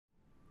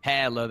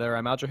Hello there,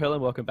 I'm Aldrahill,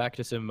 and welcome back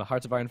to some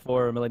Hearts of Iron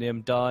 4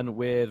 Millennium done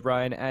with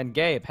Ryan and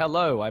Gabe.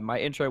 Hello, my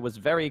intro was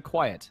very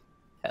quiet.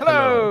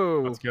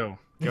 Hello. Let's go.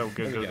 Go.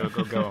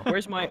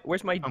 Where's my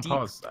deep?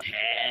 Pause.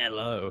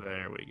 Hello.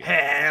 There we go.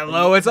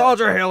 Hello, it's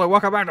Aldrahill, and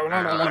welcome back to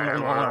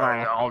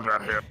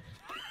Aldrahill.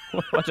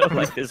 I don't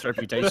like this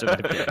reputation.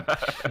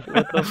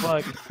 What the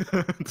fuck?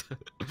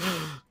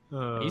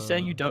 Are you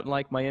saying you don't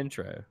like my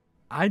intro?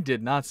 I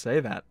did not say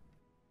that.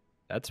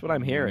 That's what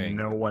I'm hearing.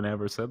 No one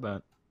ever said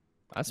that.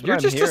 That's what You're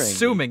I'm just hearing.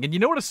 assuming, and you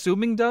know what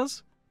assuming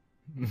does?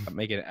 I'm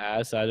making an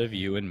ass out of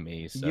you and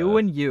me. So. You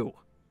and you.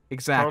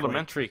 Exactly.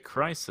 Parliamentary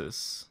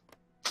crisis.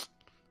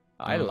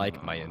 I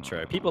like my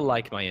intro. People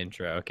like my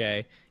intro,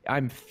 okay?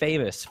 I'm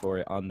famous for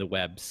it on the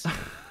webs.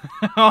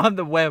 On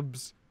the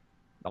webs.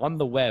 On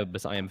the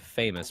webs, I am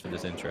famous for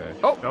this intro.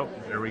 Oh,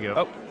 there we go.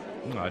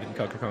 Oh, no, I didn't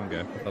conquer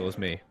Congo. That was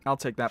me. I'll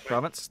take that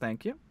province,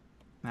 thank you.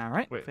 All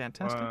right, Wait,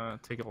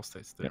 fantastic. take all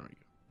states. There we go.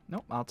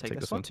 Nope, I'll take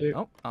this one one too.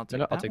 Oh, I'll take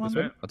No, that I'll take one.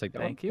 this one. I'll take that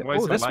Thank you. Why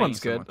is Oh, it this lagging one's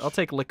so good. much? I'll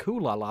take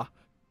Likulala.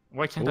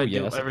 Why can't Ooh, I yeah,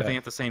 do that's everything okay.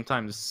 at the same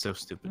time? This is so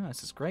stupid. Oh,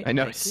 this is great. I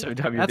know, thank it's you. so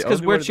dumb. You're That's the because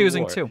only we're one in the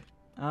choosing war. two.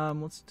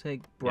 Let's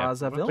take Yeah,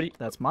 Brazzaville. but-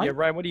 That's mine. Yeah,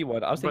 Ryan, what do you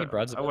want? I was thinking But-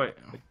 Brazzaville. oh, wait.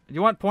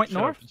 You want Point Shut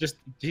up. North? Just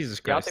Jesus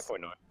Yeah, I'll Christ. take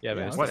Point North. Yeah,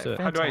 Yeah, but What? it's just,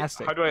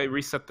 Fantastic. How do I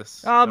reset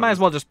this? Might as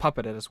well just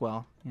puppet it as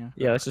well. Yeah.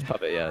 yeah, let's just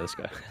puppet. Yeah, let's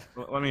go.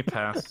 Let me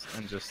pass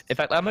and just. In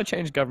fact, I'm gonna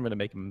change government and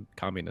make him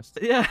communist.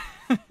 Yeah.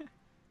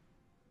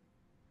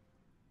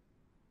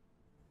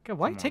 God,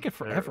 why Come take on. it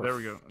forever? There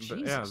we go.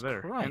 Jesus Yeah,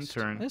 there. Christ.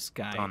 Intern. This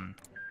guy. Done.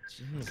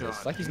 Jesus, God.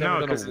 it's like he's No,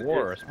 never 'cause done a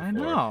war. I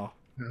know.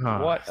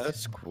 What a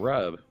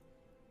scrub.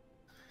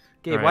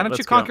 Gabe, Alright, why don't you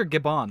let's go. conquer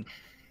Gabon?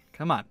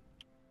 Come on.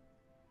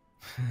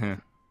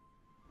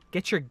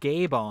 Get your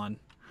Gabe on.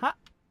 Ha.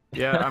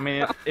 Yeah, I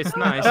mean it's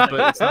nice,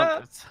 but it's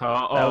not. It's, That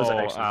was an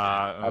actual-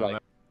 I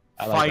like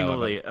that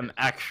finally an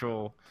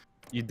actual.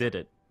 You did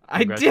it.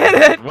 I did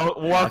Congratulations. it!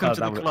 Welcome thought to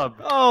that the was- club.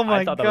 Oh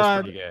my I thought that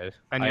god. was pretty good.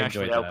 And I you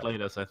enjoyed actually that.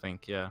 outplayed us, I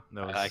think. Yeah,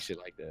 that was. I actually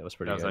liked it. It was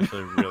pretty that was good.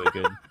 actually really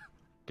good.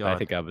 I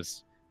think I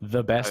was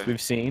the best we've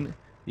seen.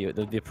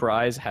 The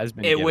prize has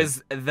been It given.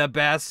 was the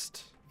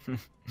best.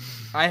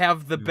 I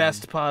have the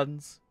best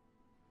puns.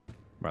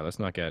 Right, let's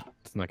not get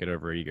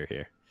over eager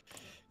here.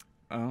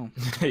 Oh.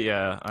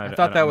 yeah, I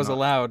thought that was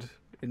allowed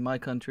in my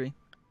country.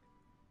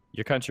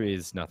 Your country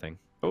is nothing.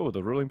 Oh,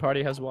 the ruling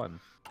party has won.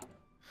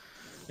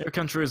 Your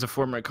country is a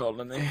former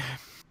colony.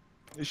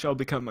 It shall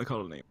become a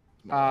colony.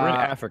 We're in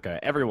Africa.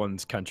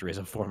 Everyone's country is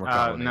a former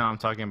colony. No, I'm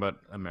talking about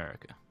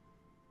America.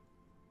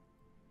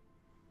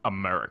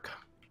 America.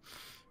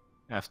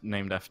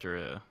 Named after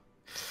a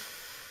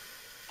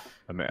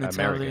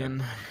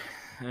Italian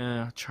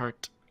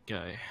chart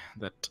guy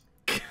that.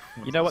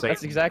 You know what? Say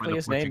That's it exactly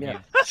with his a name. Yeah,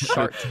 Portuguese.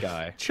 chart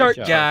guy. Chart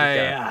Good job, guy.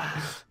 good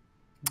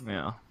job.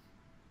 Yeah.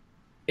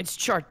 It's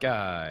chart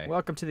guy.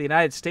 Welcome to the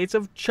United States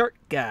of Chart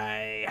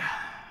Guy.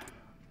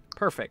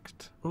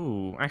 Perfect.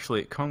 Ooh,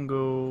 actually,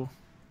 Congo,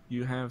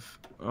 you have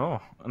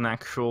an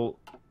actual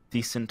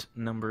decent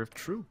number of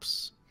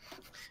troops,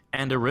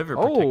 and a river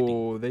protecting.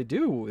 Oh, they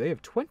do. They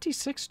have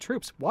 26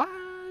 troops. What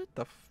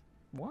the?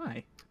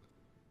 Why?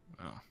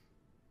 Oh.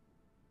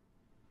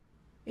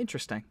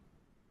 Interesting.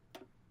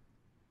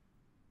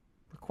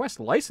 Request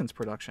license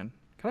production.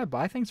 Can I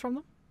buy things from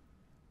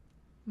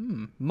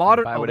them?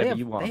 Modern. Buy Oh, whatever they have,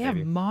 you want, they have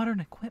baby. modern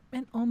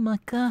equipment. Oh my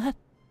god.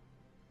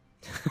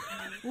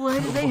 Why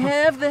do they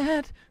have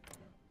that?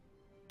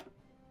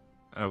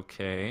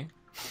 Okay.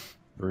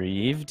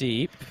 Breathe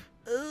deep.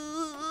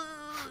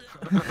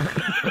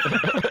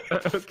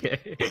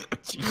 Okay.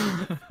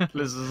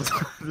 This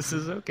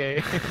is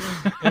okay.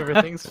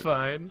 Everything's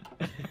fine.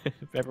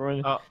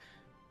 Everyone.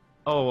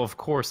 Oh, of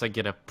course I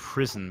get a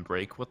prison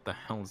break. What the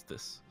hell is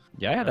this?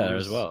 Yeah, I had that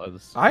as well.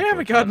 I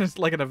haven't gotten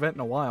like an event in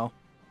a while.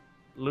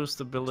 Low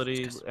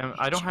stability.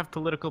 I don't have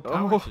political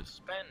power to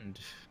spend.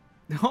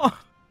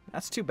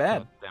 That's too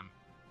bad. Damn.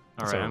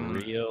 It's Alright, a I'm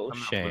real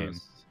gonna shame.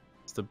 lose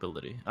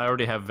stability. I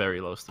already have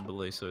very low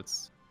stability, so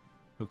it's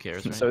who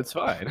cares, right? So it's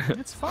fine.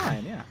 It's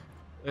fine, yeah.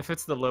 If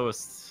it's the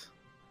lowest,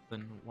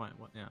 then what?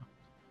 Yeah.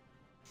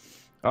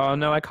 Oh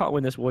no, I can't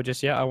win this war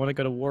just yet. I want to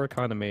go to war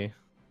economy.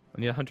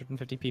 I need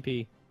 150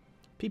 PP.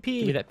 PP.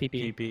 Give me that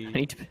PP.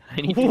 PP.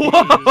 I need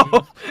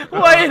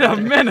Whoa! Wait a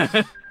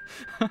minute.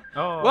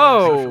 Oh,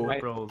 Whoa.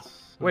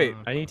 liberals. Wait,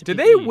 I need to did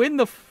PP. they win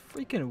the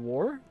freaking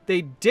war?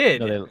 They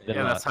did. No, they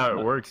Yeah, that's lost. how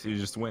it works. You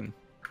just win.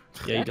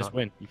 Yeah, you just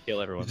win. You kill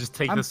You everyone. just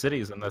take the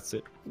cities and that's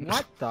it.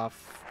 What the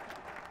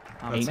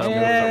That's how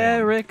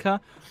America,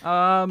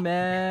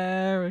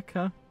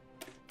 America.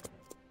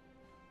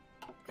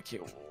 Okay,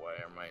 where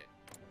are my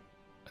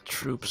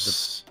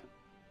troops?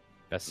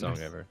 Best song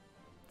ever.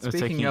 They're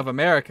Speaking taking of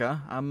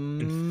America, I'm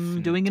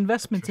infinite doing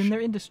investments in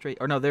their industry.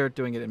 Or no, they're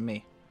doing it in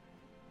me.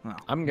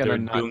 I'm They're gonna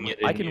not. doing it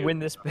I in can you. win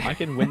this. I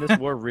can win this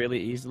war really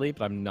easily,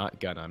 but I'm not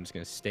gonna. I'm just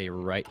gonna stay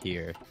right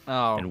here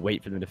Oh, and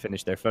wait for them to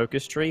finish their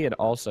focus tree, and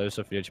also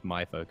so finish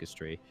my focus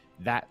tree.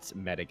 That's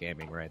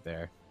metagaming right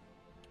there.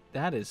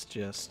 that is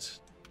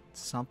just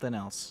something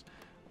else.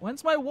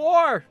 When's my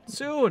war?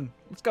 Soon.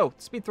 Let's go.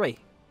 Speed 3.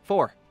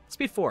 4.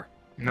 Speed 4.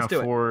 No,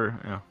 do it. 4.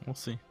 Yeah, we'll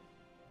see.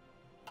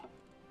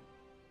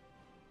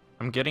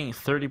 I'm getting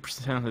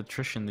 30%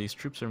 attrition. These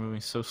troops are moving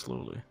so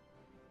slowly.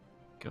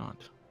 God.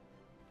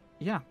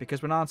 Yeah,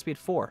 because we're not on speed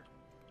 4.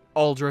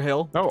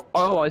 Aldrahill.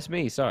 Oh, it's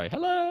me. Sorry.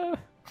 Hello.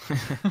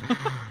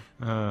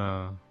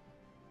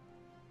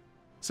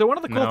 So one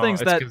of the cool No,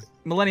 things it's that 'cause-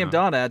 Millennium no.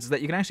 Dawn adds is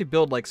that you can actually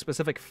build like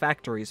specific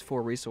factories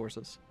for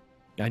resources.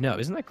 I know.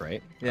 Isn't that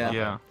great? Yeah.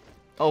 Yeah.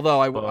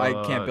 Although I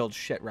can't But- build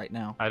shit right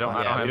now. I don't.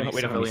 but- I don't we have don't- any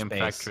we don't have any civilian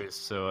space. factories,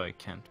 so I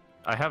can't.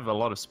 I have a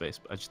lot of space,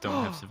 but I just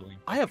don't have civilian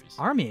I have factories.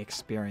 army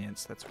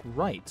experience. That's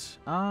right.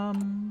 I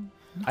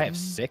have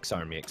 6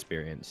 army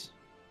experience.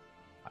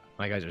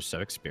 My guys are so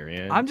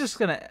experienced. I'm just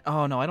gonna.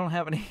 Oh no, I don't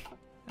have any.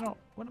 I don't.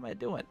 What am I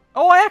doing?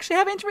 Oh, I actually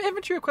have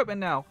infantry equipment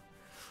now.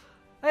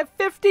 I have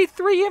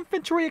 53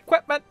 infantry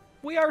equipment.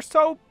 We are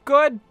so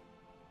good.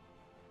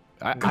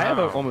 I have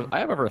I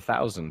have over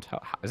 1,000.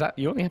 Is that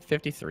you only have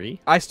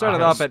 53? I started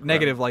have off at spread.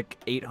 negative like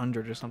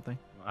 800 or something.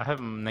 I have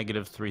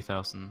negative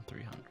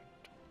 3,300.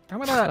 I'm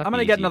That'd gonna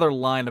be get easy. another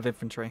line of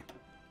infantry.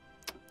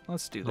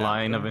 Let's do that.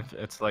 Line of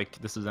it's like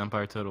this is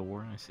Empire Total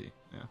War. I see.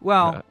 Yeah.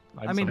 Well,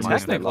 I'm I mean, something like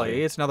that technically,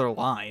 line. it's another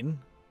line,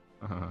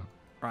 Uh-huh.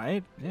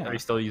 right? Are Yeah. you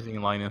still using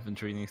line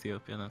infantry in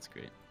Ethiopia? That's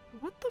great.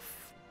 What the?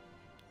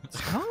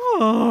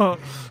 Stop!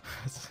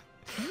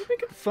 You're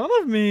making fun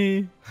of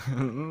me.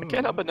 I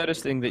can't help but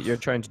noticing that you're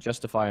trying to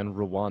justify in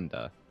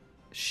Rwanda.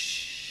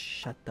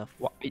 Shut the.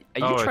 What, are you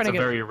Oh, trying it's to a get?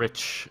 very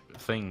rich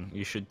thing.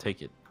 You should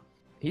take it.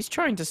 He's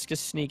trying to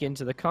sneak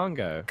into the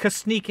Congo.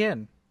 Sneak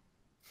in.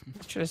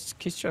 He's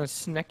trying to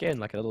sneak in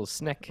like a little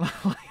snack.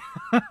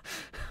 A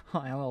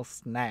little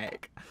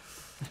snack.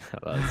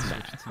 A little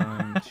snack.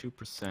 Time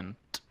 2%.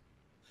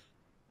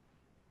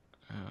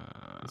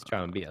 He's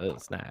trying to be a little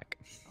snack.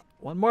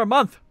 One more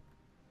month.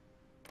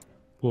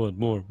 One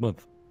more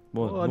month.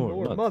 One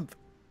more month.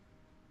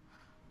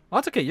 Oh,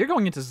 that's okay. You're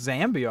going into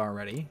Zambia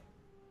already.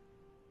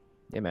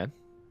 Yeah, man.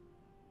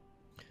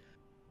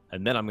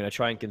 And then I'm gonna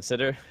try and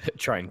consider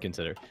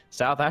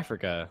South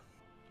Africa.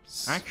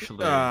 Actually,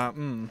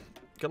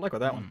 Good luck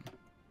with that one.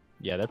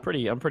 Yeah, they're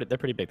pretty. They're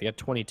pretty big. They got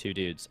 22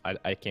 dudes.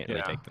 I can't really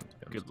Yeah, take them. To be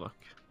honest. good luck.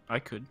 I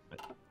could, but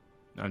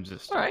I'm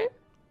just. All right.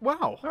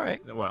 Wow. All right.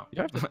 Well. You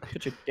don't have to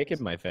put your dick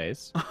in my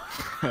face.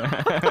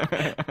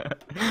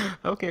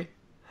 Okay.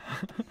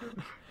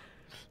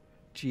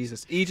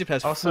 Jesus. Egypt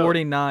has Also-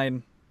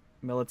 49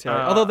 military.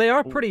 Although they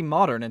are pretty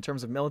modern in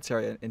terms of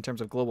military, in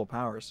terms of global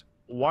powers.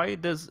 Why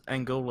does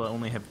Angola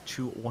only have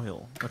 2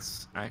 oil?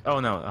 That's. Oh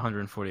no,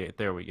 148.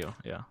 There we go.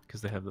 Yeah,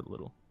 because they have the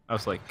little. I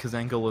was like, because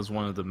Angola is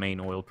one of the main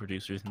oil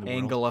producers in the world.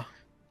 Angola.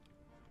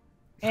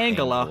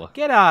 Angola.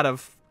 Get out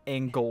of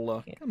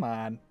Angola. Come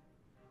on.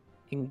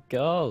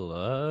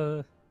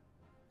 Angola.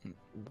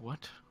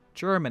 What?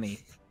 Germany.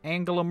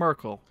 Angela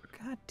Merkel.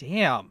 God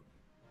damn.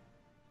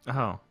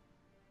 Oh.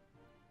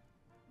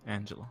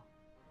 Angela.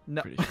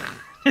 No. Pretty sure.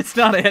 It's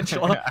not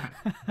Angela.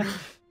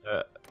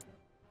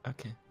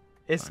 Okay.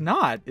 It's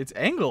not. It's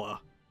Angela.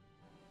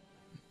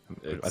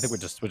 I think we'll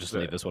just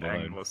leave this one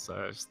alone.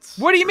 Anglicized.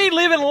 What do you mean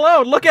leave it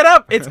alone? Look it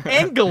up. It's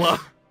Angela.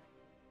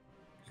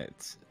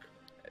 It's.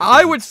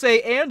 I would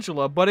say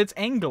Angela, but it's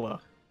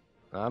Angela.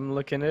 I'm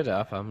looking it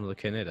up.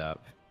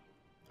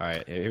 All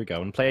right, here we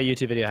go. And play a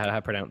YouTube video how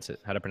to pronounce it.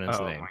 How to pronounce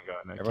Oh the name. my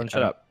god. no, Everyone, I shut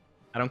don't- up.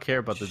 I don't care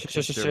about the.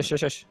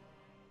 Shush.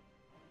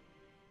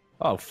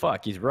 Oh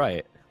fuck, he's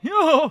right.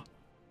 Yo.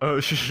 Oh,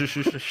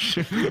 shh.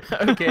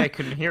 Okay, I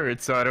couldn't hear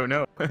it, so I don't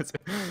know. It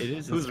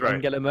is. Who's it's right?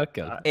 Angela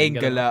Merkel.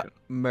 Angela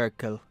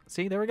Merkel.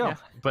 See, there we go. Yeah,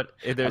 but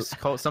there's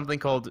something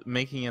called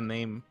making a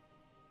name,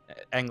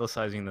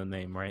 anglicizing the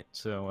name, right?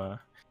 So,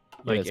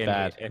 like it's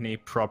bad. any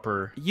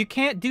proper You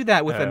can't do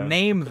that with a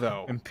name,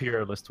 though.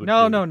 imperialist would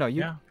No, do. no.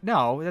 Yeah.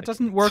 No, that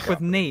doesn't work with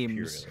Proper names.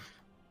 imperialist.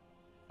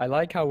 I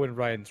like how when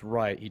Ryan's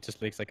right, he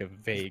just makes like a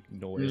vague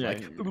noise,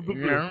 like.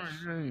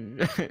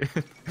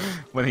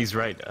 When he's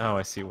right. Oh,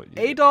 I see what you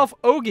did. Adolf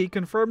Ogi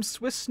confirms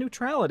Swiss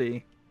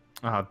neutrality.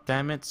 Oh,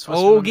 damn it,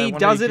 Switzerland, Ogie I wanted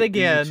does it you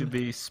again. to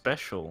be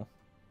special.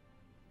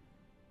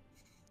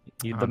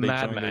 The They joined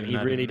madman, the he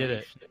really United did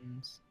it.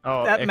 Nations.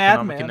 Oh, That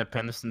economic madman.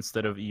 independence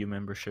instead of EU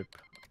membership,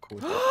 of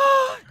course.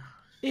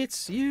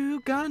 It's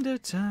Uganda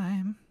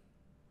time.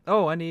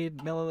 Oh, I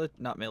need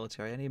not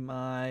military. I need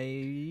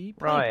my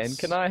Ryan, planes.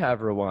 can I have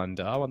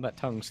Rwanda? I want that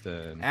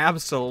tungsten.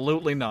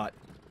 Absolutely not.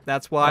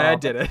 That's why I Oh,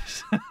 did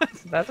it.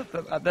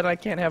 Then I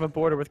can't have a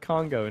border with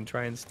Congo and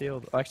try and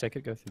steal. Actually, I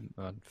could go through.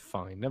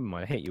 Fine, never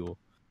mind. I hate you all.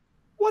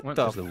 What What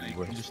the? is the F-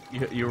 worst?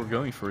 You were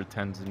going for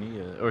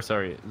Tanzania, or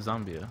sorry,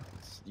 Zambia.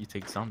 You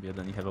take Zambia,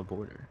 then you have a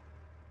border.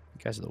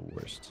 You guys are the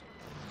worst.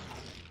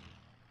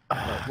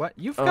 what?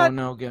 You've Oh, got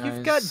no,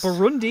 You've got guys.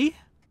 Burundi.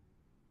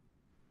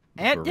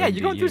 And yeah,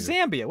 you're going through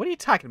Burundi, Zambia. What are you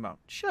talking about?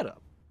 Shut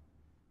up.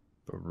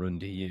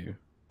 Burundi, you.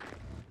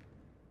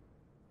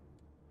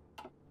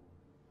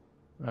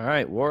 All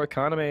right, war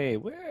economy.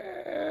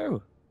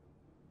 Woo!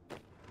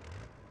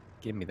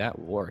 Give me that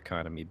war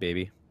economy,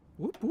 baby.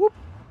 Whoop whoop.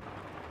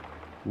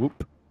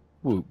 Whoop,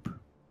 whoop.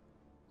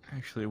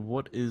 Actually,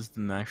 what is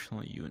the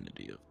national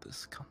unity of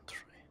this country?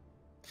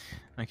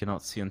 I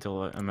cannot see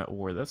until I'm at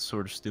war. That's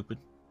sort of stupid.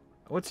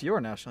 What's your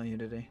national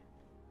unity?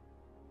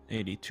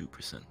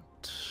 82%.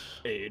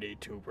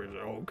 82%.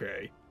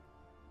 Okay.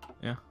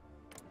 Yeah.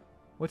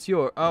 What's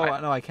your? Oh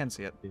no, I can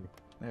see it.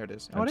 There it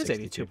is. Oh, I'm it is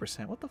 62.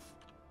 82%. What the?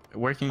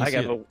 Where can you see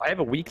it? I have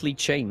a weekly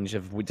change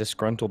of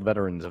disgruntled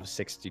veterans of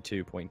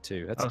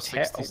 62.2. That's Oh,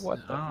 60.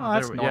 what the? Oh,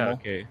 that's Yeah, normal.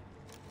 okay.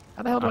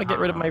 How the hell do I get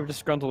rid of my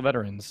disgruntled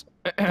veterans?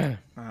 I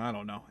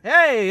don't know.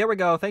 Hey, here we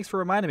go. Thanks for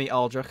reminding me,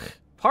 Aldrahill.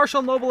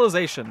 Partial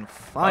mobilization.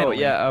 Finally. Oh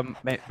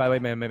yeah. By the way,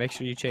 man, make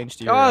sure you change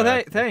to your.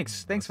 Oh,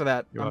 thanks. Thanks for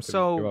that. You're I'm welcome.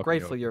 so You're welcome.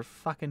 grateful you're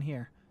fucking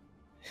here.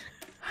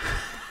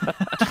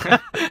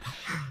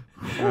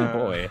 Oh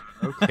boy.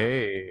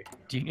 Okay.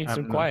 Do you need I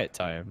some don't know. quiet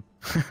time?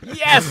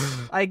 Yes,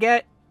 I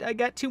got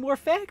 2 more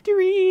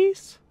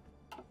factories.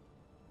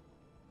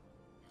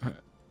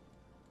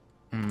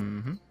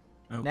 Mm-hmm.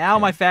 Now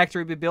my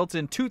factory will be built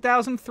in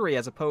 2003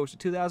 as opposed to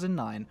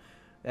 2009.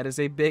 That is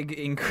a big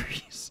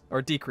increase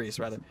or decrease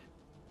rather.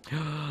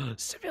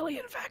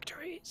 Civilian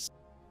factories.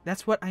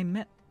 That's what I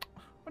meant.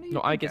 What are you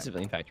No, I thinking? get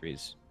civilian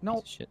factories. No,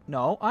 Piece of shit.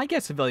 no, I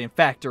get civilian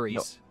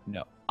factories.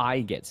 No,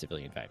 I get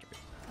civilian factories.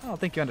 I don't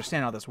think you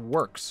understand how this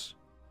works.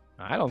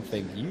 I don't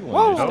think you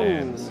Whoa!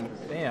 understand.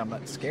 Damn,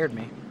 that scared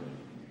me.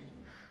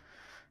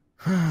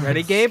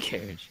 Ready, Gabe?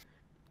 Scared.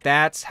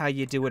 That's how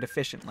you do it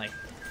efficiently.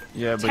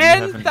 Yeah, but you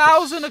haven't-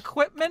 10,000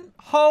 equipment?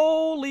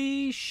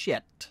 Holy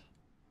shit.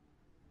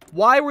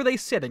 Why were they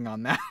sitting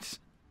on that?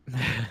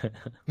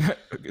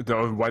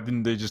 Why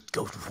didn't they just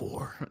go to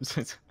war?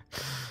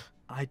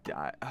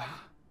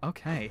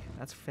 Okay,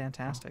 that's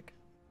fantastic.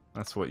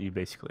 That's what you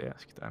basically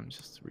asked. I'm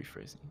just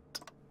rephrasing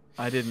it.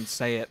 I didn't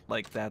say it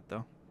like that,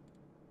 though.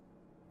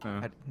 Uh,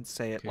 I didn't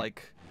say it okay.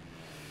 like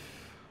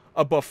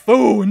a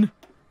buffoon.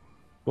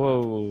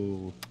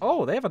 Whoa.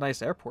 Oh, they have a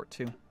nice airport,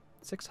 too.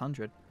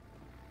 600.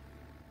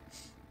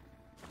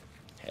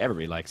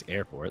 Everybody likes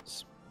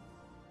airports.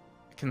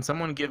 Can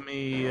someone give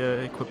me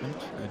equipment?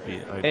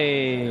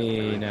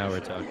 Hey, now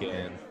we're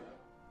talking.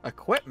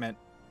 Equipment?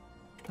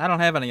 I don't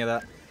have any of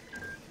that.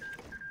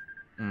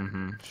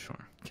 Mm-hmm, sure.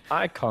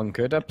 I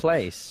conquered a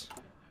place.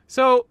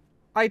 So,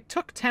 I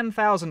took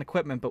 10,000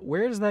 equipment, but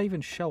where does that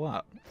even show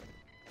up?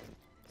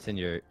 It's in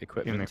your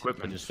equipment. In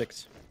equipment.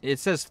 Logistics. It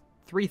says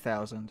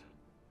 3,000.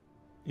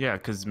 Yeah,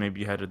 because maybe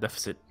you had a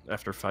deficit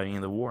after fighting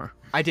in the war.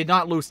 I did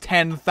not lose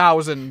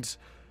 10,000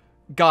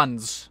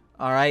 guns,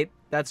 alright?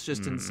 That's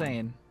just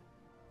insane.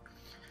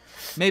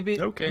 Maybe...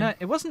 Okay. No,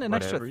 it wasn't an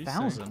Whatever extra you say.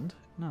 1,000.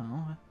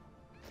 No.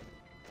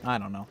 I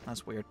don't know.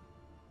 That's weird.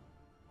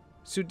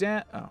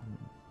 Sudan... Oh.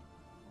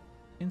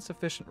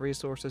 Insufficient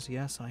resources.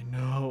 Yes, I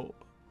know.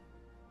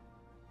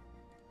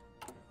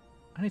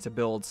 I need to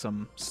build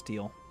some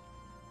steel.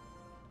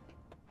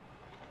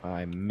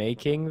 I'm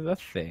making the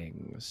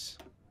things.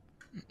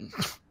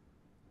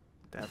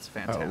 That's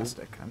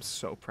fantastic. I'm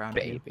so proud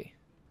of you. Baby.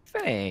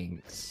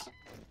 Thanks.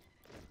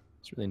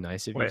 It's really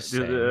nice of you to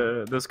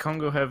Wait, say. does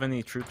Congo have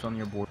any troops on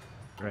your board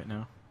right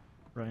now?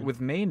 Right.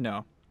 With me,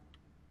 no.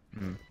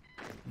 Mm.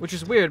 Which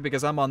is weird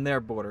because I'm on their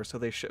border, so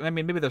they should... I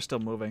mean, maybe they're still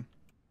moving.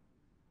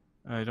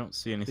 I don't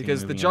see anything.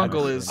 Because the moving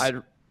jungle on is this. I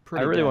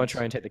pretty really want dense. to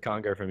try and take the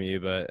Congo from you,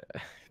 but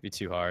it'd be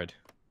too hard.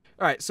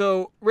 All right,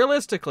 so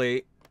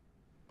realistically,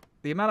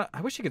 the amount of...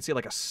 I wish you could see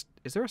like a...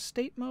 Is there a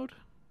state mode?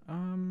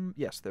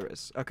 Yes, there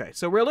is. Okay,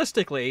 so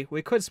realistically,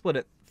 we could split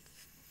it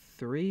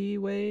 3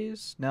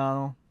 ways.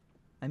 No,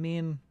 I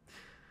mean...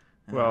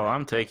 Well,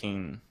 I'm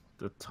taking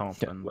the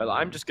top. And Well,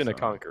 I'm just gonna so-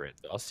 conquer it.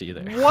 I'll see you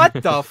there. What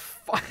the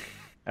fuck?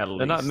 At least.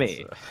 No, not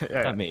me.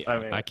 Yeah, Not me. I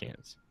mean, I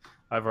can't.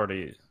 I've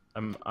already.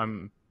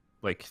 I'm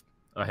like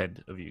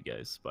ahead of you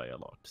guys by a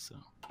lot. So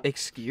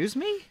Excuse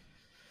me?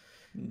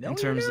 No, in you're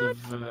terms not.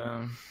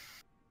 of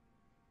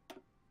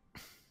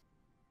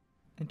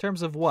In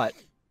terms of what?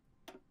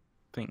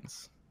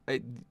 things,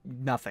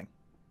 Nothing.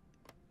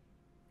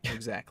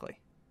 Exactly.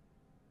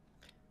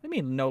 I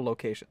mean, no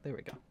location. There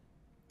we go.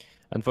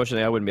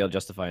 Unfortunately, I wouldn't be able to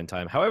justify in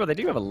time. However, they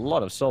do have a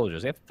lot of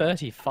soldiers. They have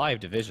 35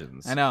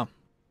 divisions. I know.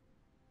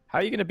 How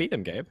are you going to beat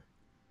them, Gabe?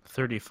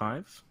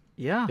 35.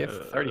 Yeah. They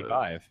have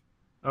 35.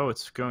 Oh,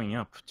 it's going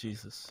up.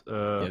 Jesus.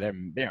 Yeah,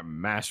 they're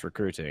mass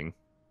recruiting.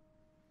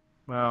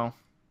 Well,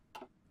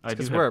 I do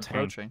Because have we're 10,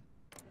 approaching.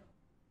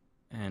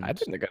 and I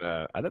think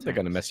they're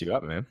gonna mess you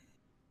up, man.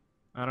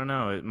 I don't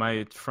know.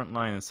 My front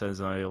line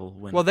says I'll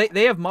win. Well,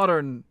 they have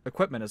modern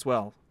equipment as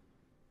well.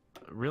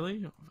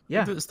 Really?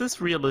 Yeah. Is this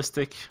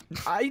realistic?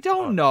 I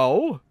don't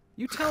know.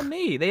 You tell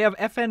me. They have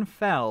FN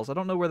FALs. I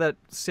don't know where that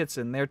sits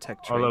in their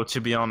tech tree. Although,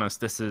 to be honest,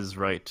 this is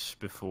right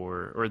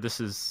before, or this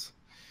is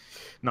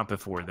not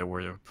before there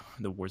were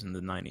the wars in the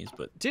 90s,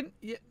 but Didn't...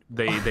 Yeah.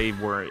 they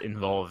were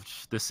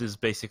involved. This is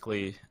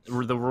basically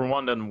the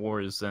Rwandan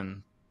wars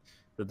and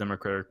the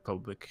Democratic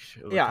Republic.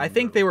 of Yeah, I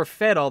think Congo they were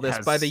fed all this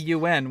by the has-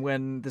 UN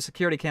when the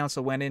Security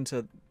Council went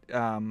into...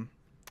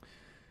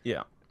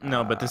 Yeah.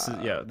 No, but this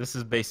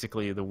is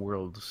basically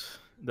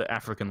the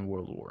African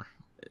World War.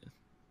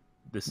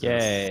 This is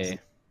Yay.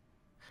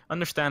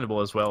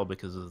 understandable as well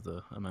because of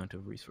the amount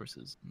of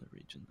resources in the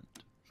region.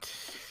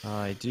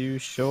 I do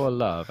sure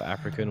love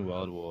African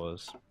World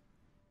Wars.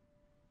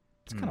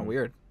 It's kind of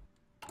weird.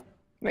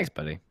 Thanks,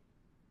 buddy.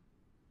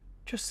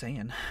 Just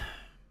saying.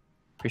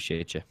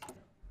 Appreciate you.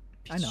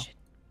 I know.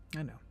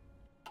 I know.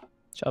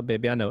 Ciao,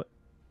 baby. I know it.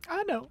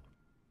 I know.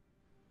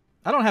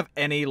 I don't have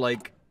any,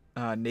 like,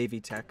 Navy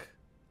tech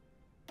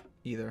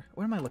either.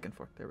 What am I looking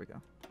for? There we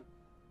go.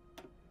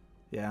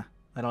 Yeah,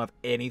 I don't have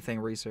anything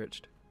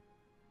researched.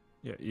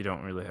 Yeah, you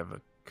don't really have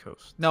a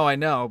coast. No, I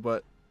know,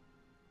 but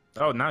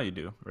Oh, now you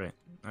do. Right.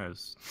 I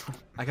was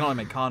I can only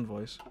make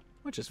convoys,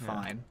 which is Yeah.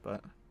 fine,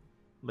 but...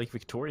 Lake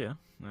Victoria.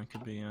 That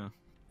could be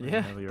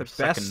Yeah, your the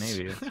second best,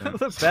 navy.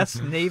 the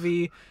best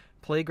Navy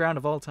playground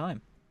of all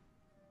time.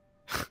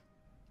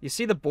 You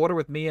see the border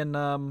with me and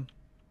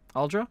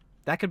Aldra?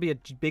 That could be a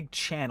big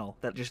channel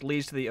that just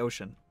leads to the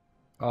ocean.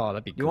 Oh,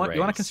 that'd be You want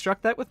to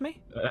construct that with me?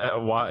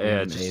 Why?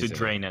 Yeah, just to Amazing.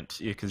 drain it.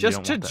 Because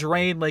Just to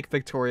drain Lake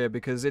Victoria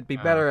because it'd be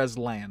better as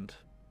land.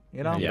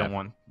 You know? You Yeah. don't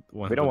want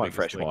one We of don't the want biggest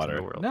fresh lakes in water.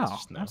 the world. No, It's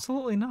just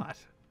absolutely not.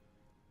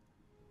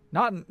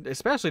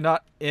 Especially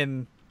not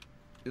in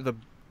the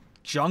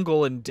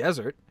jungle and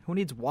desert. Who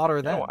needs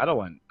water then? No, I don't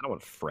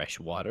want fresh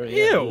water.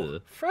 Ew!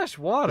 Ugh. Fresh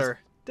water.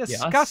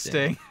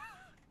 disgusting. Disgusting.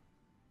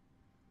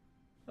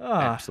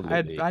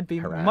 Absolutely I'd be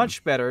haram.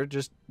 much better.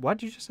 Just what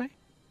did you just say?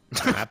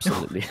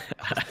 Absolutely,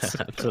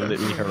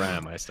 absolutely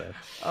haram. I said.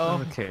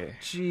 Oh, Okay.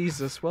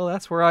 Jesus. Well,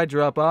 that's where I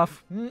drop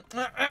off.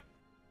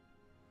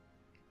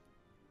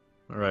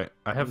 All right.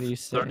 I have do you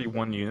say?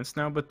 31 units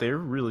now, but they're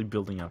really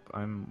building up.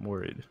 I'm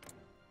worried.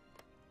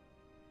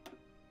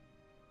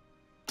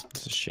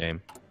 It's a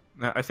shame.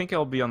 Now, I think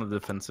I'll be on the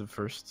defensive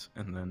first,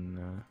 and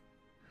then.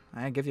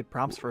 I give you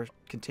props for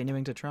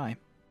continuing to try.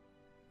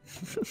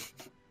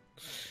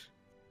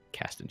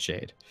 Casting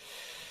shade.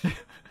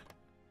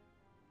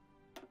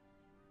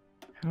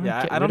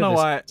 Yeah, Get I don't rid of know this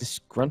why.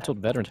 Disgruntled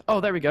veterans.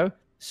 Oh, there we go.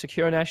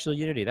 Secure national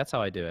unity. That's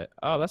how I do it.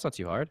 Oh, that's not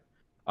too hard.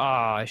 Oh,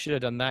 I should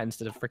have done that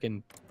instead of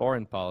freaking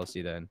foreign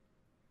policy then.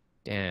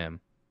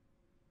 Damn.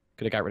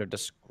 Could have got rid of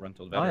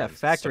disgruntled Oh veterans. yeah,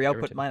 factory So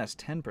output irritating. minus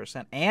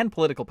 10% and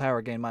political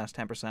power gain minus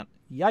 10%.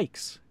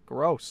 Yikes.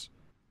 Gross.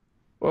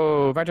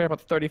 Whoa, factory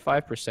output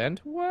 35%?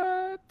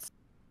 What?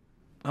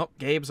 Oh,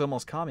 Gabe's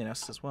almost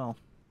communist as well.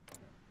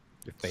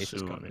 Your face is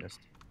Soon. communist.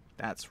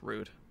 That's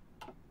rude.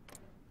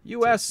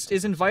 U.S.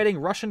 is inviting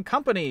Russian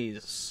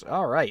companies.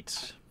 All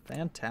right.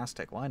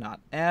 Fantastic. Why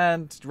not?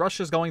 And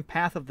Russia's going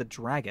path of the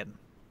dragon.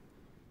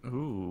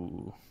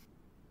 Ooh.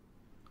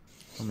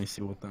 Let me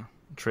see what the.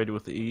 Traded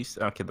with the East?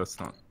 Okay, that's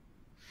not.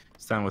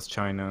 Stand with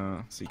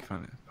China, seek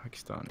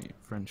Pakistani,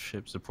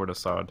 friendship, support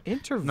Assad. Nothing new.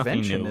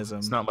 Interventionism.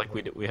 It's not like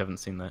we haven't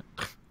seen that.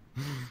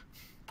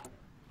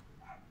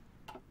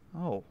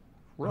 Oh,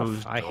 rough.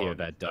 Who's I hear dog?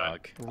 that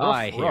dog. Ruff,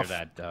 I hear ruff.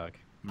 that dog.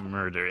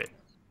 Murder it.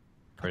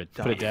 Put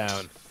it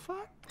down.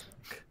 Fuck.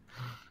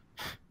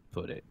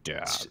 Put it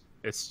down.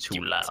 It's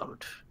too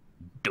loud.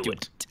 Do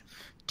it.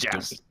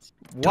 Just.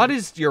 What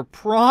is your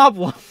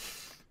problem?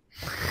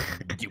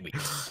 Do it.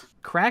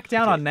 Crack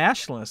down on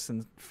nationalists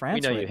in France.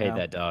 We know you right hate now.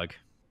 that dog.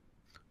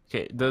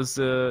 Okay,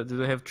 do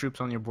they have troops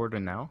on your border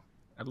now?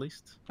 At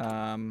least?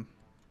 No.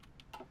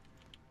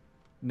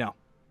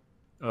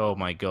 Oh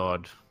my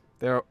god.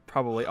 They're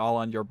probably all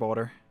on your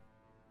border.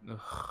 Ugh,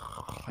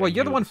 Well, I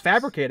you're the knew one this was-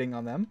 fabricating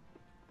on them.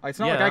 It's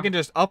not like I Yeah. can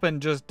just up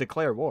and just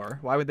declare war.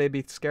 Why would they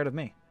be scared of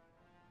me?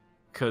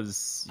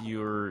 Because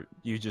you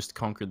just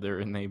conquered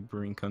their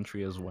neighboring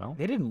country as well.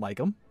 They didn't like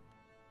them.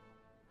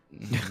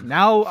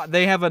 Now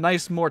they have a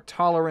nice, more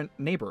tolerant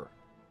neighbor.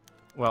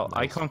 Well,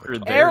 I Nice.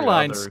 conquered their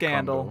Airline other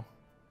scandal.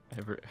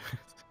 Congo.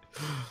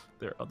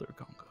 Their other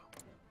Congo.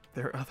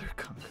 Their other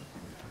country.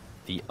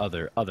 The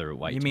other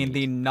white. You mean meat.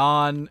 the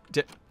non?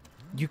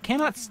 You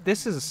cannot.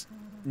 This is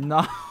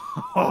no,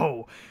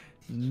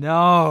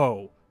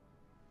 no.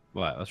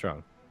 What? What's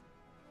wrong?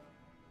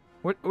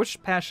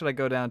 Which path should I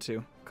go down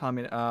to?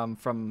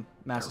 From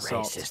mass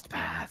assault. Racist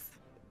path.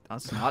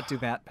 Let's not do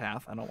that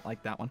path. I don't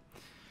like that one.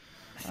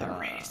 The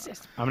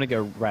racist. I'm gonna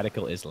go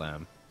radical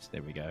Islam. So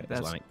there we go. That's-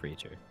 Islamic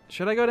preacher.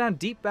 Should I go down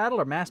deep battle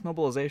or mass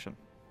mobilization?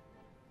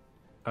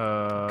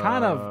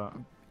 Kind of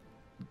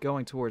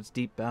going towards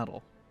deep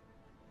battle.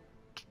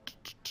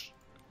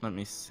 Let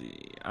me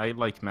see. I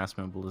like mass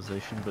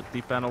mobilization, but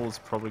deep battle is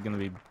probably going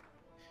to be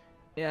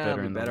Yeah, better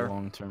it'll in be better. the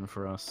long term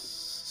for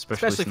us,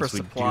 especially Especially for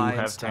since we supply do and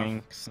have stuff.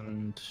 tanks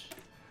and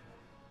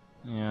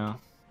yeah.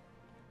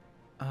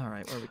 All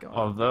right, where are we going?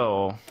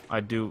 Although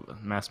I do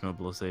mass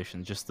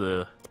mobilization, just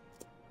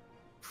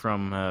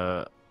from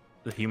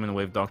the human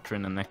wave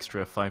doctrine, an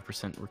extra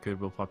 5%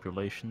 recruitable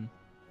population.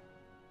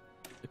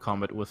 The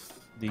combat with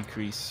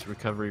decrease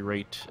recovery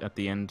rate at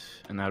the end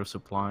and out of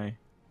supply.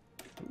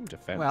 Ooh,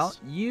 defense. Well,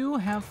 you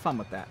have fun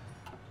with that.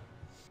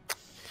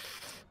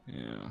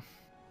 Yeah.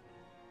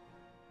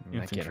 I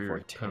can't infantry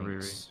afford recovery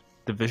tanks.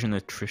 Division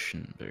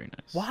attrition, very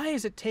nice. Why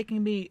is it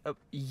taking me a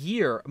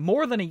year,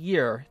 more than a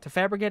year, to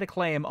fabricate a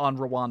claim on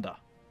Rwanda?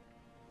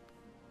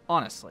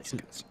 Honestly.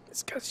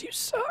 It's because you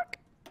suck.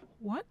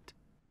 What?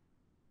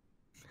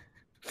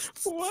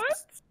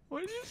 What? What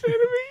did you say to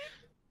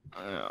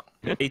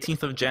me?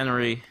 18th of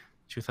January,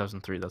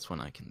 2003. That's when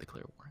I can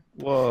declare war.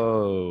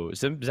 Whoa!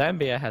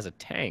 Zambia has a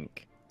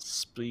tank.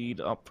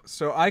 Speed up.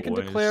 So I can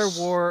Boys. declare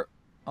war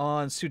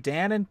on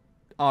Sudan in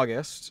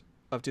August,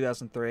 of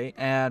 2003,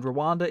 and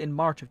Rwanda in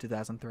March of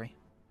 2003.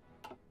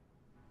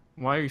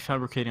 Why are you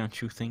fabricating on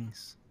two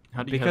things?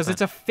 How do you Because have it's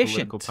that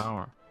efficient. political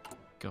power?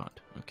 God.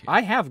 Okay.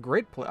 I have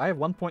I have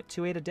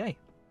 1.28 a day.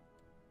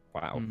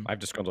 Wow. Hmm. I've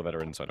disgruntled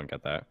veteran, so I don't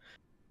get that.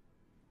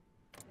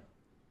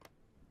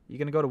 You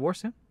gonna go to war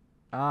soon?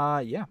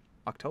 Yeah,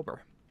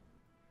 October.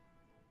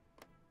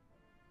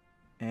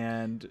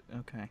 And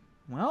okay,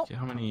 well, Okay,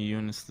 how many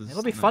units does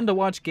it'll be that- fun to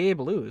watch Gabe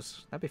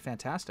lose. That'd be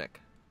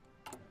fantastic.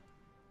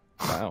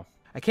 Wow.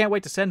 I can't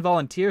wait to send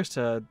volunteers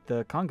to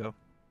the Congo.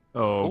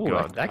 Oh Ooh,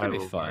 God, that I could be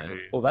will fun.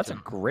 very- Oh, that's a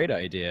great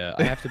idea.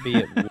 I have to be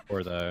at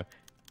war though,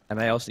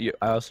 and I also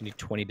need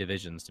 20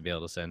 divisions to be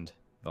able to send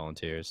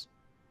volunteers.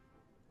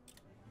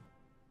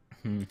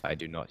 I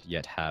do not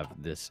yet have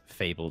this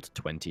fabled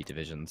 20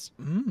 divisions,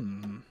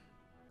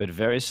 but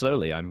very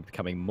slowly I'm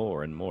becoming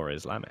more and more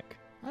Islamic.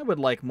 I would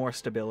like more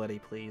stability,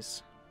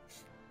 please.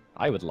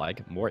 I would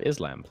like more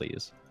Islam,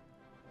 please.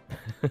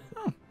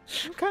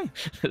 Okay.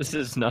 This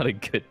is not a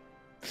good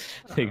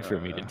thing for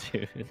me to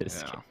do. in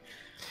this Yeah. game.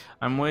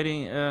 I'm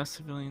waiting.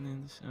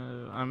 Civilians.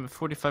 I'm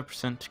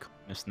 45%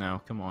 communist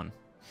now. Come on.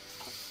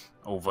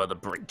 Over the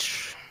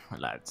bridge,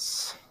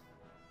 lads.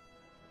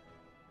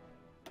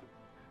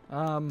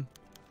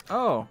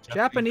 Oh,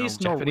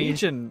 Japanese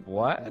Norwegian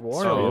What?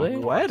 war Really?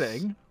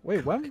 wedding.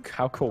 Wait, what?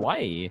 How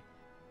kawaii?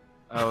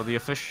 Oh,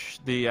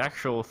 the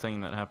actual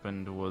thing that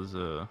happened was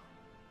I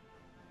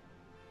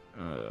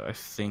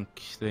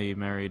think they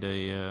married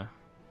a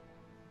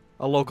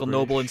A local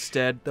noble British.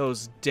 instead.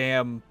 Those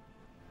damn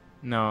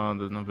no,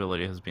 the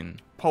nobility has been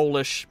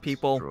Polish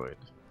people. destroyed.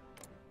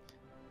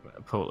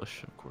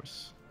 Polish, of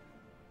course.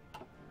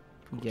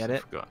 Get I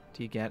it? forgot.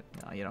 Do you get?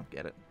 No, you don't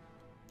get it.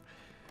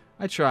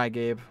 I try,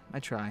 Gabe. I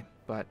try,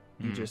 but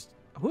you just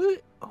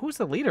who's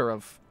the leader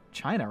of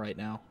China right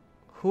now?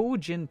 Hu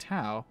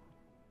Jintao.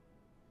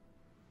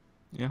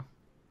 Yeah.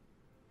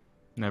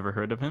 Never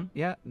heard of him?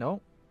 Yeah,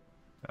 no.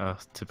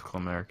 Typical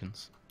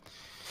Americans.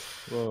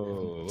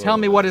 Whoa. Tell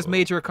me what his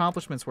major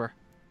accomplishments were.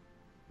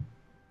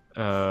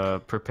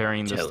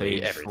 Preparing the Tell me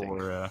stage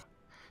everything.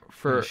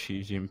 For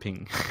Xi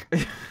Jinping.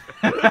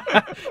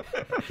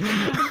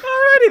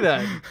 alrighty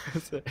then.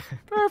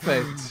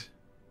 Perfect.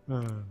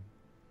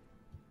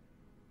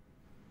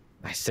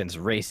 I sense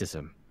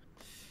racism.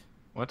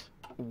 What?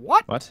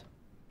 What? What?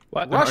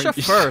 What? Russia Are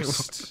you-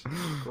 first.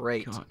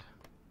 Great. God.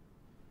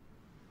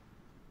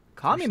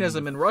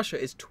 Communism in Russia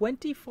is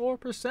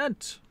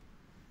 24%.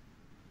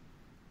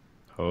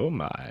 Oh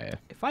my.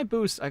 If I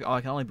boost, I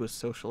can only boost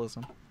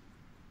socialism.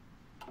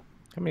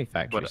 How many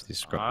factories But do these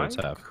scrubs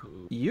I have?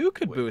 could You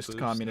could boost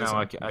communism.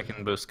 Now I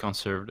can boost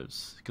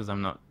conservatives because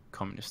I'm not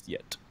communist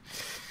yet.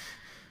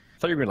 I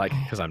thought you were like,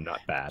 because I'm not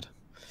bad.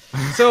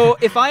 So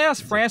if I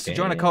asked France to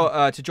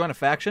okay. join a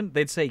faction,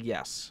 they'd say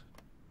yes.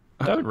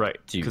 Don't right.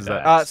 do 'cause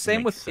that. Same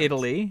makes with sense.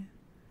 Italy.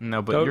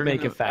 No, but Don't you're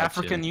make gonna, a faction.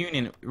 African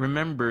Union.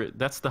 Remember,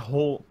 that's the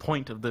whole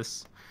point of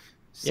this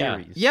Yeah.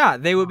 series. Yeah,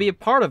 they would be a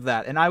part of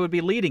that, and I would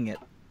be leading it.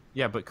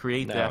 Yeah, but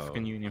create the No.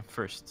 African Union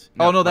first.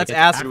 Oh no, like that's it's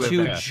asked through a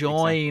to fact.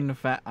 join.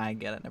 I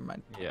get it. Never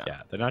mind. Yeah.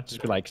 Yeah, they're not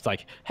just be like, it's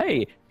like,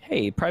 hey,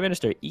 Prime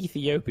Minister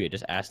Ethiopia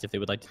just asked if they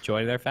would like to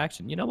join their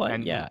faction. You know what?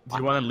 And yeah. do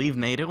you want to leave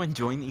NATO and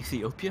join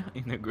Ethiopia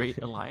in a great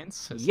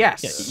alliance? It's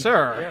Yes, Yeah,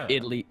 sir.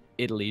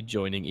 Italy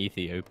joining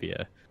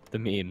Ethiopia. The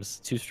memes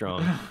too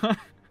strong.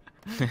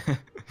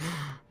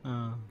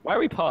 Well, Why are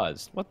we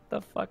paused? What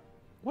the fuck?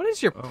 What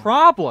is your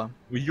problem?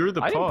 you're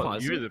the I didn't pause.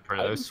 pause You're it. the I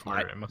president. I didn't-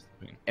 swear it must have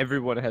been.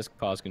 Everyone has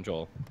pause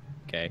control.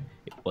 Okay,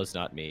 it was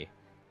not me.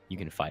 You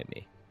can fight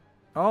me.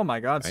 Oh my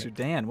God, Right.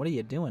 Sudan, what are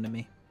you doing to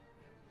me?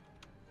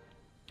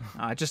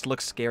 It just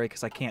looks scary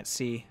because I can't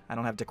see. I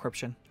don't have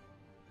decryption.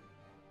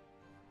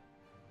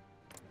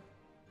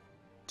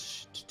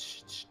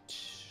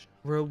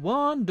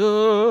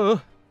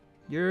 Rwanda,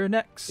 you're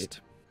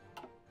next.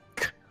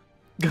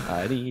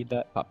 I need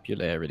that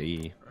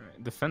popularity.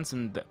 Alright, defense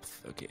in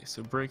depth. Okay,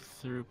 so break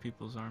through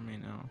people's army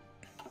now.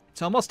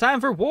 It's almost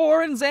time for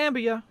war in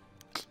Zambia.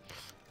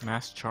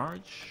 Mass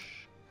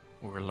charge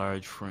or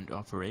large front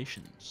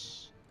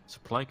operations.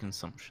 Supply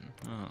consumption.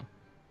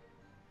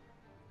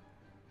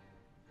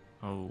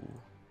 Oh.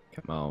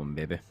 Come on,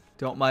 baby.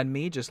 Don't mind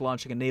me just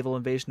launching a naval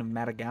invasion of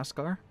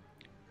Madagascar.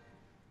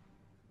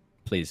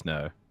 Please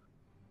no.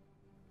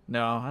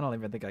 No, I don't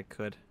even think I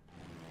could.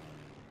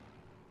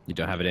 You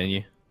don't have it in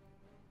you.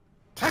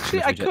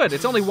 Actually, I could.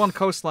 It's only one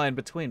coastline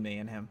between me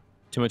and him.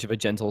 Too much of a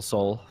gentle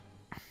soul.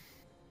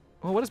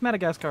 Well, what does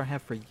Madagascar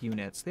have for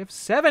units? They have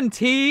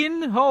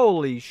 17?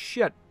 Holy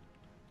shit.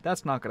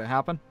 That's not going to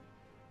happen.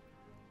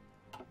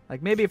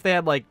 Like, maybe if they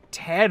had, like,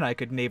 10, I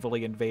could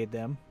navally invade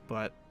them,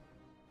 but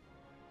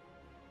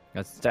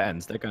That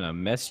stands. They're gonna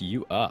mess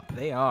you up.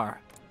 they are.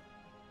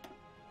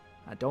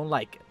 I don't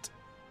like it.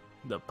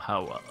 The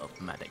power of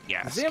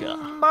Madagascar.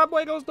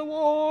 Zimbabwe goes to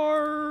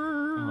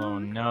war! Oh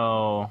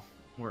no.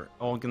 We're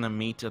all gonna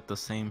meet at the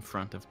same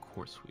front, of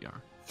course we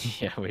are.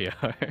 Yeah, we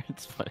are.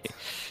 It's funny.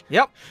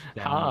 Yep.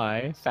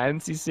 Hi,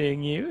 fancy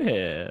seeing you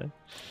here.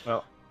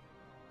 Well,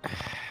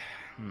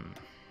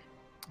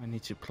 I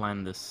need to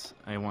plan this.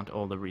 I want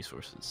all the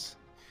resources.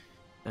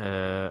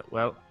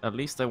 Well, at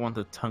least I want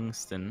the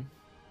tungsten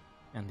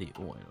and the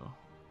oil.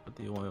 But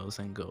the oil is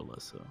Angola,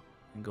 so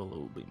Angola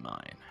will be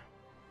mine.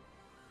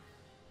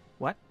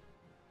 What?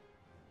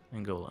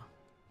 Angola.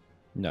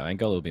 No,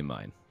 Angola will be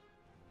mine.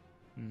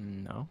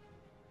 No.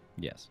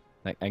 Yes.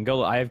 Like,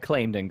 Angola, I have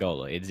claimed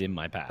Angola. It's in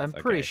my path. I'm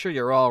pretty sure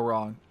you're all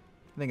wrong.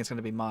 I think it's going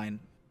to be mine.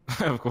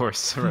 Of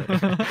course, right.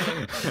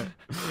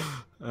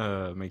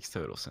 Makes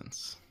total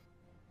sense.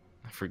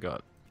 I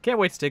forgot. Can't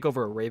wait to take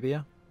over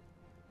Arabia.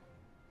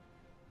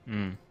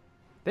 Mm.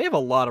 They have a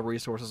lot of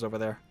resources over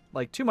there.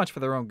 Like, too much for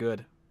their own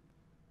good.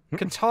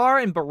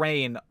 Qatar and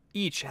Bahrain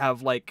each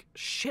have, like,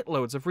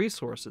 shitloads of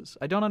resources.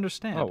 I don't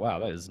understand. Oh, wow,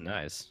 that is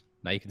nice.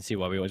 Now you can see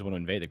why we always want to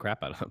invade the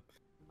crap out of them.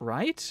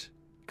 Right?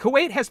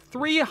 Kuwait has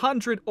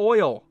 300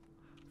 oil.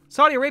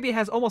 Saudi Arabia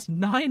has almost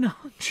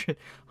 900.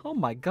 Oh,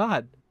 my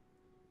God.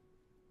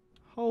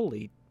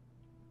 Holy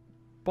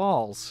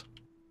balls.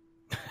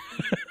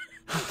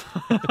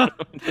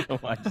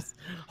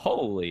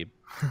 Holy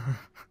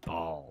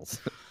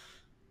balls.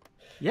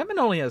 Yemen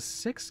only has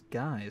 6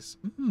 guys.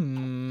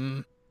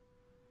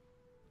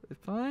 If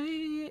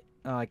I...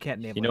 Oh, I can't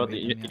name You know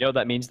what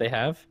that means they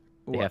have?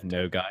 They have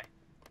no guy.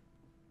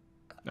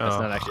 That's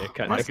not actually a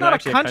country. That's not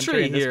a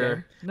country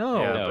here.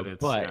 No. Yeah, No,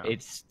 but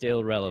it's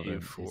still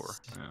relevant. EU4.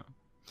 Yeah.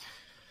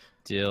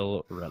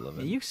 Still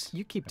relevant.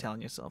 You keep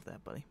telling yourself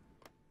that, buddy.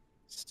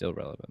 Still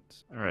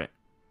relevant. All right.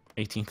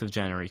 18th of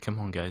January. Come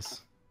on,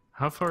 guys.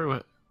 How far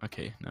away?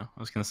 Okay, no. I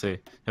was going to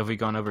say, have we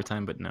gone over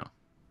time? But no.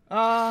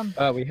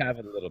 We have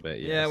it a little bit.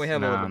 Yes. Yeah, we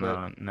have a little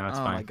bit. No, it's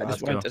Oh fine. my God.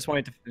 Just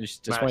wanted to finish.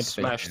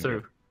 Smash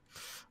through.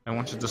 I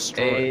want to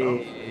destroy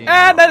it.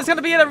 And that is going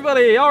to be it,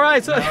 everybody. All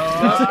right. So...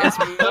 It's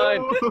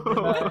mine.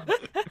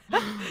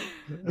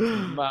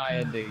 My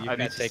ending. You I can't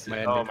need to take see- my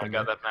ending. Oh my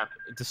God, that map.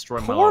 Destroy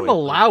Poor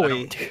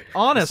Malawi. Malawi.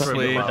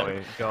 Honestly.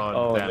 Malawi. God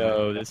Oh damn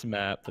no, it. this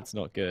map. That's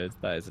not good.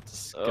 That is a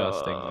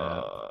disgusting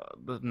map.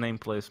 The name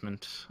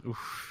placement.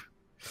 Oof.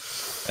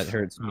 That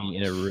hurts me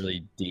in a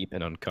really deep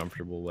and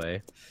uncomfortable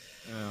way.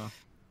 Yeah.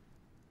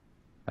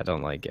 I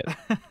don't like it.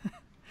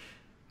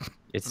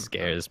 It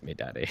scares me,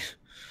 Daddy.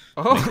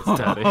 Oh,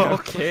 Daddy.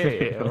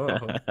 okay.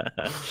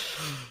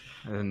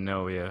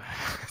 No, yeah.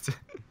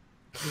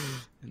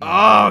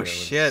 Oh, it was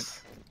shit.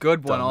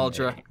 Good one, dumb.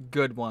 Aldra.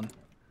 Good one.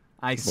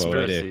 I Whoa. swear. What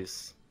do I do?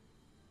 Conspiracies.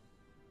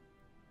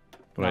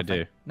 What do I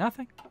do?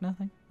 Nothing.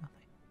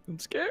 I'm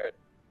scared.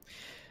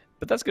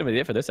 But that's going to be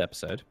it for this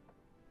episode.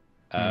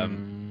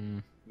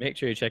 Make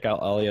sure you check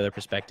out all the other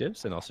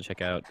perspectives and also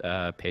check out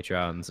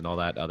Patreons and all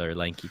that other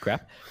lanky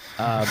crap.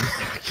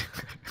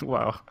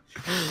 Wow.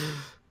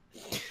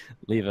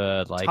 Leave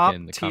a like Top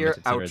in the tier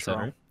comments,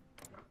 etc. outro.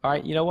 All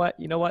right, you know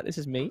what? This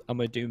is me. I'm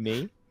going to do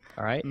me.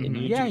 All right? And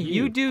you Yeah, do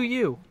you do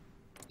you.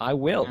 I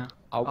will. Yeah.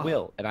 I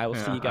will. And I will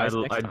see Yeah, you guys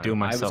next I time. do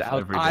myself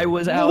every day. I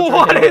was out.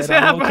 What is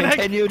and I will happening?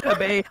 continue to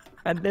be.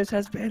 And this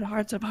has been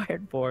Hearts of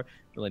Iron for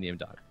Millennium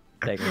Dog.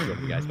 Thank you,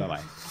 guys.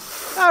 Bye-bye.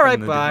 All right, I'm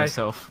gonna do bye.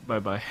 myself. Bye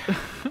bye.